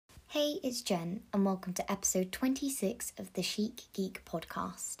Hey, it's Jen, and welcome to episode 26 of the Chic Geek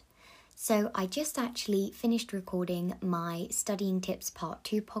podcast. So, I just actually finished recording my Studying Tips Part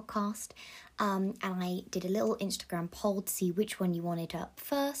 2 podcast, and I did a little Instagram poll to see which one you wanted up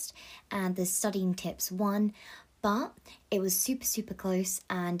first, and the Studying Tips one, but it was super close,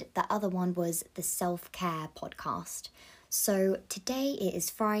 and the other one was the self-care podcast. So, today it is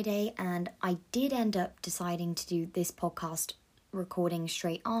Friday, and I did end up deciding to do this podcast recording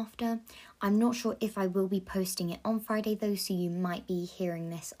straight after. I'm not sure if I will be posting it on Friday though, so you might be hearing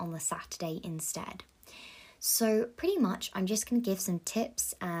this on the Saturday instead. So pretty much I'm just going to give some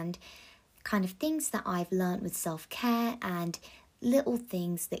tips and kind of things that I've learned with self-care and little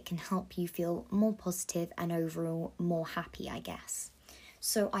things that can help you feel more positive and overall more happy, I guess.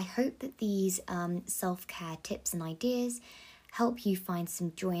 So I hope that these self-care tips and ideas help you find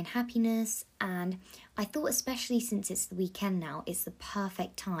some joy and happiness, and I thought especially since it's the weekend now, it's the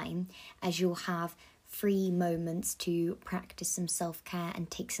perfect time as you'll have free moments to practice some self-care and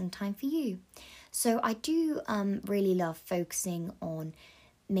take some time for you. So I do really love focusing on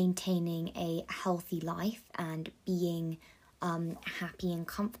maintaining a healthy life and being happy and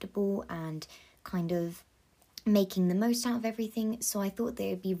comfortable and kind of making the most out of everything. So I thought that it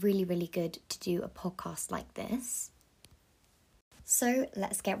would be really good to do a podcast like this. So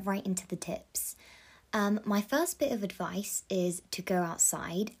let's get right into the tips. My first bit of advice is to go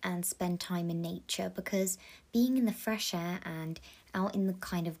outside and spend time in nature, because being in the fresh air and out in the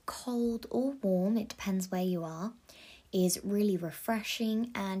kind of cold or warm, it depends where you are, is really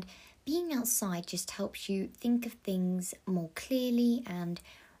refreshing, and being outside just helps you think of things more clearly and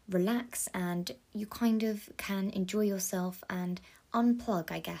relax, and you kind of can enjoy yourself and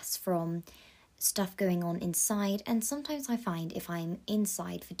unplug, I guess, from stuff going on inside. And sometimes I find if I'm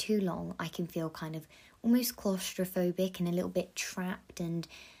inside for too long, I can feel kind of almost claustrophobic and a little bit trapped and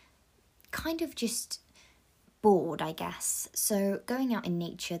kind of just bored, I guess. So going out in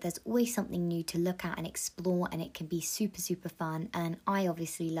nature, there's always something new to look at and explore, and it can be super fun, and I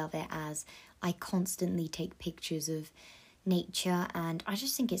obviously love it as I constantly take pictures of nature, and I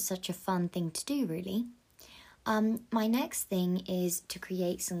just think it's such a fun thing to do, really. My next thing is to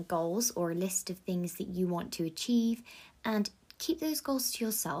create some goals or a list of things that you want to achieve, and keep those goals to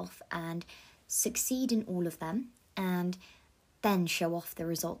yourself and succeed in all of them, and then show off the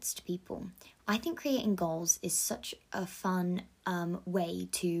results to people. I think creating goals is such a fun way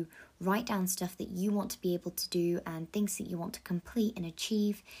to write down stuff that you want to be able to do and things that you want to complete and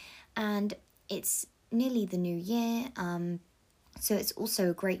achieve. And it's nearly the new year, so it's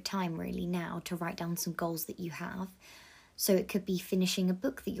also a great time really now to write down some goals that you have. So it could be finishing a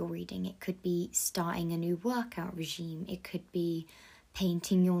book that you're reading, it could be starting a new workout regime, it could be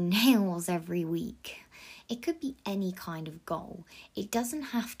painting your nails every week. It could be any kind of goal. It doesn't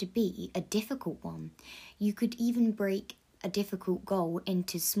have to be a difficult one. You could even break a difficult goal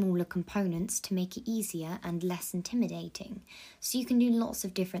into smaller components to make it easier and less intimidating. So you can do lots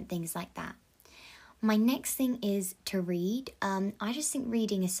of different things like that. My next thing is to read. I just think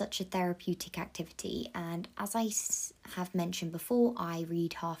reading is such a therapeutic activity, and as I have mentioned before, I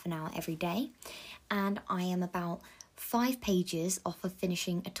read half an hour every day, and I am about 5 pages off of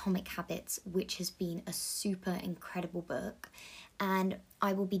finishing Atomic Habits, which has been a super incredible book, and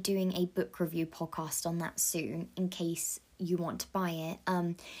I will be doing a book review podcast on that soon in case you want to buy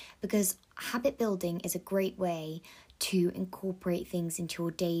it, because habit building is a great way to incorporate things into your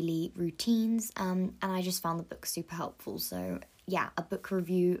daily routines, and I just found the book super helpful. So yeah, a book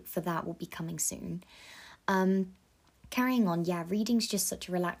review for that will be coming soon. Carrying on, reading's just such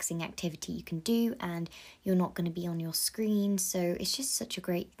a relaxing activity you can do, and you're not going to be on your screen, so it's just such a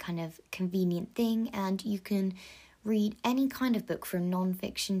great kind of convenient thing, and you can read any kind of book from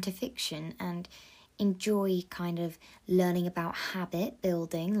non-fiction to fiction and enjoy kind of learning about habit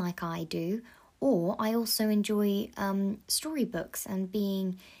building like I do. Or I also enjoy storybooks and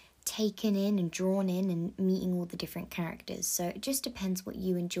being taken in and drawn in and meeting all the different characters. So it just depends what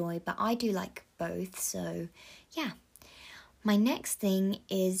you enjoy, but I do like both. So yeah. My next thing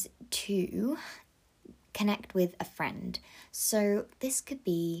is to connect with a friend. So this could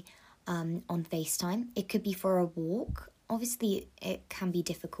be on FaceTime. It could be for a walk. Obviously, it can be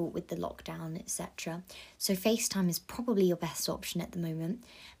difficult with the lockdown, etc. So FaceTime is probably your best option at the moment.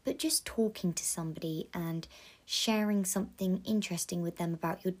 But just talking to somebody and sharing something interesting with them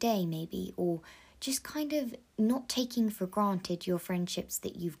about your day maybe, or just kind of not taking for granted your friendships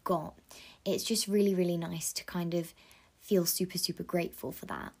that you've got. It's just really nice to kind of feel super grateful for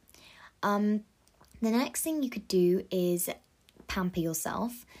that. The next thing you could do is pamper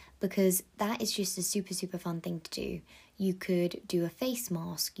yourself, because that is just a super fun thing to do. You could do a face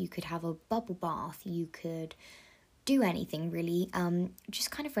mask, you could have a bubble bath, you could do anything really. Just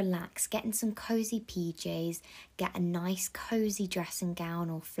kind of relax, get in some cozy PJs, get a nice cozy dressing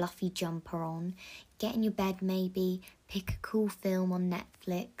gown or fluffy jumper on, get in your bed maybe, pick a cool film on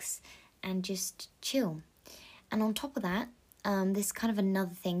Netflix and just chill. And on top of that, this is kind of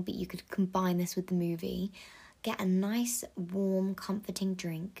another thing, but you could combine this with the movie. Get a nice, warm, comforting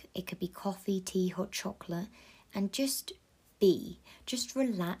drink. It could be coffee, tea, hot chocolate, and just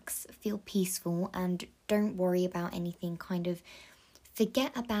relax, feel peaceful, and don't worry about anything. Kind of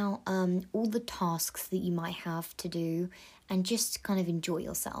forget about all the tasks that you might have to do and just kind of enjoy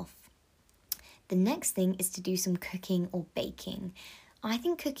yourself. The next thing is to do some cooking or baking. I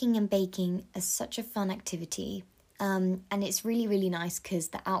think cooking and baking is such a fun activity. And it's really, really nice because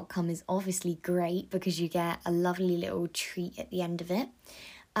the outcome is obviously great because you get a lovely little treat at the end of it.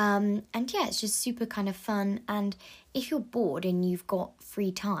 And yeah, it's just super kind of fun. And if you're bored and you've got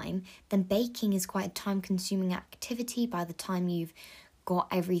free time, then baking is quite a time-consuming activity. By the time you've got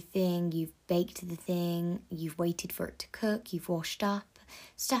everything, you've baked the thing, you've waited for it to cook, you've washed up,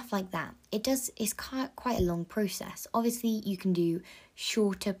 stuff like that. It's quite a long process. Obviously, you can do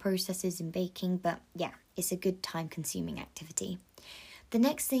shorter processes in baking, but yeah, it's a good time-consuming activity. The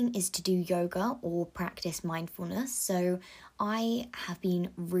next thing is to do yoga or practice mindfulness. So I have been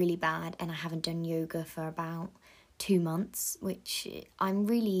really bad and I haven't done yoga for about 2 months, which I'm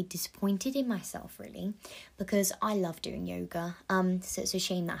really disappointed in myself really, because I love doing yoga. So it's a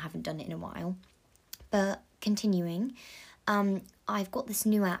shame that I haven't done it in a while. But continuing, I've got this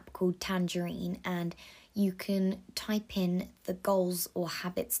new app called Tangerine, and you can type in the goals or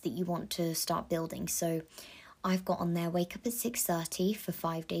habits that you want to start building. So I've got on there, wake up at 6:30 for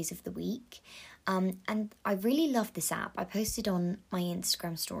 5 days of the week. And I really love this app. I posted on my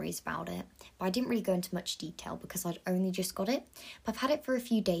Instagram stories about it, but I didn't really go into much detail because I'd only just got it. But I've had it for a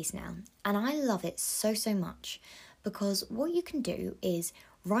few days now, and I love it so much because what you can do is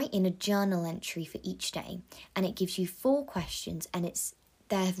write in a journal entry for each day, and it gives you 4 questions, and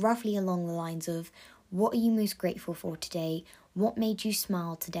they're roughly along the lines of: what are you most grateful for today? What made you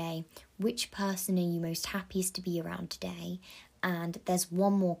smile today? Which person are you most happiest to be around today? And there's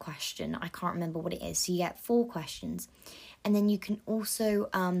one more question. I can't remember what it is. So you get 4 questions. And then you can also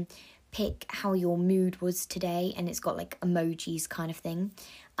pick how your mood was today. And it's got like emojis kind of thing.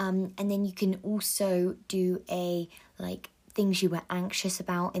 And then you can also do things you were anxious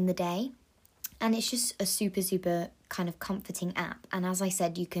about in the day. And it's just a super kind of comforting app. And as I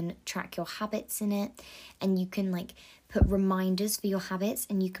said, you can track your habits in it, and you can put reminders for your habits,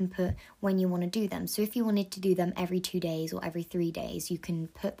 and you can put when you want to do them. So if you wanted to do them every 2 days or every 3 days, you can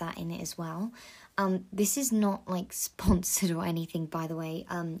put that in it as well. This is not sponsored or anything, by the way.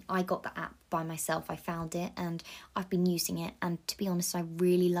 I got the app by myself. I found it and I've been using it, and to be honest, I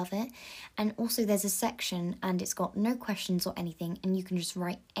really love it. And also there's a section, and it's got no questions or anything, and you can just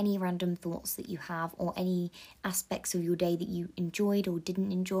write any random thoughts that you have or any aspects of your day that you enjoyed or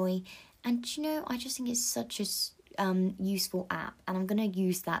didn't enjoy. And I just think it's such a useful app, and I'm going to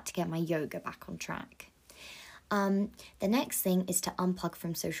use that to get my yoga back on track. The next thing is to unplug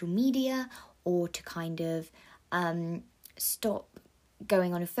from social media, or to kind of stop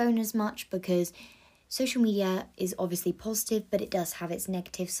going on a phone as much, because social media is obviously positive, but it does have its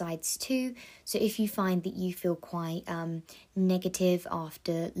negative sides too. So if you find that you feel quite negative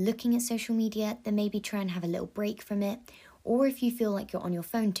after looking at social media, then maybe try and have a little break from it. Or if you feel like you're on your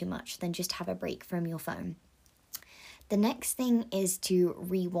phone too much, then just have a break from your phone. The next thing is to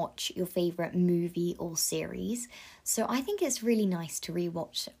rewatch your favourite movie or series. So I think it's really nice to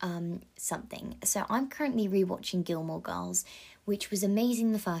rewatch something. So I'm currently rewatching Gilmore Girls, which was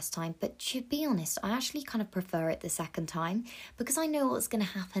amazing the first time, but to be honest, I actually kind of prefer it the second time because I know what's going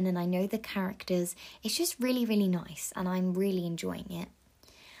to happen and I know the characters. It's just really nice, and I'm really enjoying it.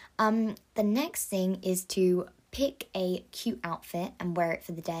 The next thing is to pick a cute outfit and wear it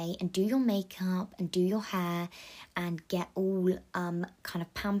for the day, and do your makeup and do your hair and get all kind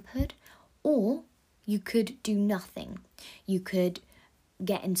of pampered. Or you could do nothing. You could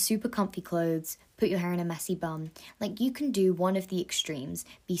get in super comfy clothes, put your hair in a messy bun. You can do one of the extremes,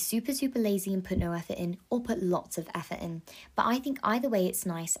 be super lazy and put no effort in, or put lots of effort in. But I think either way it's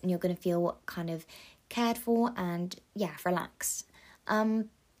nice, and you're going to feel kind of cared for and relaxed.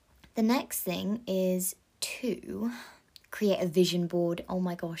 The next thing is to create a vision board. Oh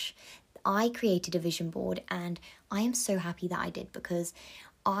my gosh, I created a vision board, and I am so happy that I did, because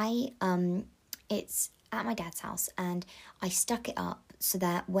it's at my dad's house, and I stuck it up so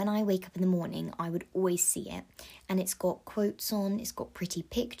that when I wake up in the morning, I would always see it. And it's got quotes on, it's got pretty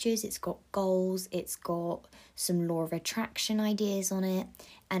pictures, it's got goals, it's got some law of attraction ideas on it,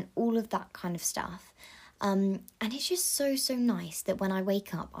 and all of that kind of stuff. And it's just so nice that when I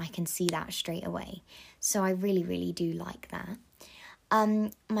wake up, I can see that straight away. So I really, really do like that.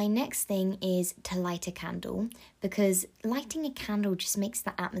 My next thing is to light a candle, because lighting a candle just makes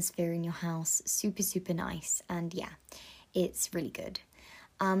the atmosphere in your house super nice, and yeah, it's really good.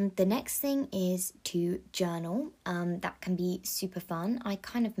 The next thing is to journal. That can be super fun. I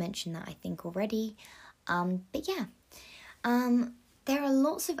kind of mentioned that I think already, but yeah. There are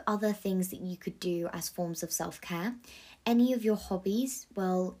lots of other things that you could do as forms of self-care. Any of your hobbies,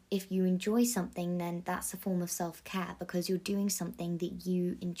 well, if you enjoy something, then that's a form of self-care, because you're doing something that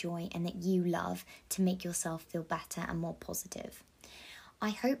you enjoy and that you love to make yourself feel better and more positive.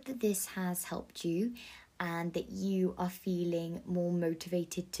 I hope that this has helped you and that you are feeling more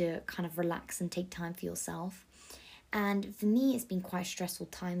motivated to kind of relax and take time for yourself. And for me, it's been quite a stressful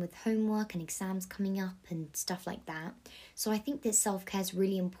time with homework and exams coming up and stuff like that. So I think that self-care is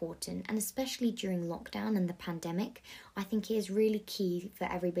really important, and especially during lockdown and the pandemic, I think it is really key for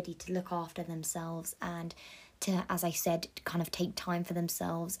everybody to look after themselves and to, as I said, kind of take time for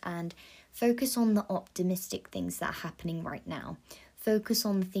themselves and focus on the optimistic things that are happening right now. Focus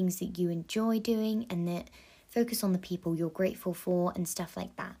on the things that you enjoy doing, and that focus on the people you're grateful for and stuff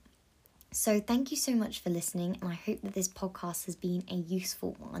like that. So thank you so much for listening, and I hope that this podcast has been a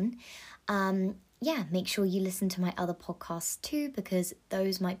useful one. Make sure you listen to my other podcasts too, because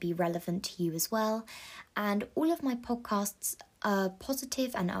those might be relevant to you as well. And all of my podcasts are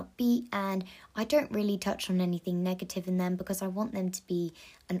positive and upbeat, and I don't really touch on anything negative in them because I want them to be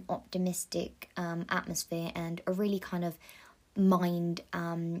an optimistic atmosphere and a really kind of mind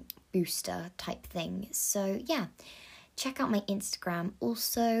booster type thing. So yeah. Check out my Instagram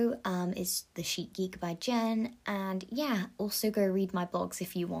also, is The Chic Geek by Jen, and yeah, also go read my blogs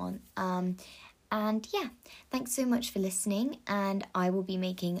if you want. And yeah, thanks so much for listening, and I will be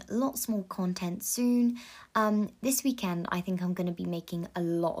making lots more content soon. This weekend, I think I'm going to be making a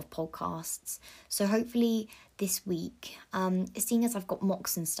lot of podcasts, so hopefully this week, seeing as I've got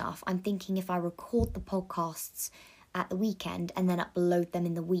mocks and stuff, I'm thinking if I record the podcasts at the weekend and then upload them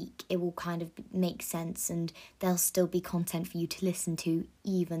in the week, it will kind of make sense, and there'll still be content for you to listen to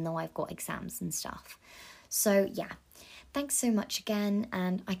even though I've got exams and stuff. So yeah, thanks so much again,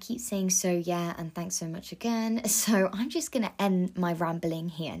 and I keep saying so yeah and thanks so much again, so I'm just gonna end my rambling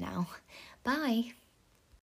here now. Bye.